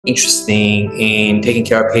interesting in taking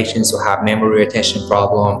care of patients who have memory retention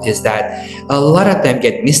problem is that a lot of them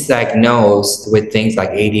get misdiagnosed with things like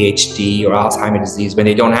ADHD or Alzheimer's disease when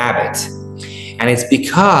they don't have it. And it's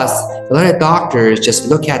because a lot of doctors just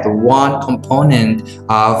look at one component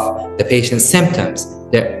of the patient's symptoms,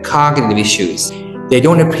 their cognitive issues. They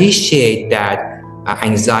don't appreciate that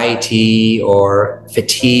anxiety or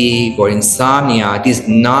fatigue or insomnia, these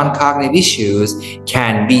non-cognitive issues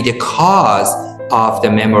can be the cause of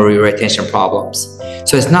the memory retention problems.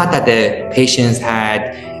 So it's not that the patients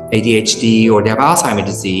had ADHD or they have Alzheimer's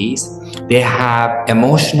disease. They have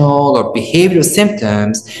emotional or behavioral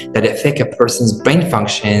symptoms that affect a person's brain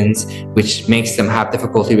functions, which makes them have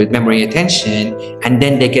difficulty with memory and attention, and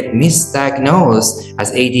then they get misdiagnosed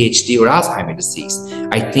as ADHD or Alzheimer's disease.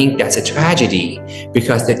 I think that's a tragedy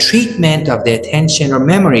because the treatment of the attention or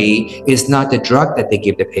memory is not the drug that they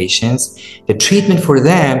give the patients. The treatment for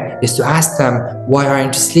them is to ask them, why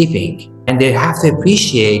aren't you sleeping? And they have to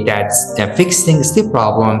appreciate that fixing sleep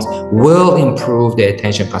problems will improve their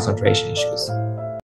attention concentration issues.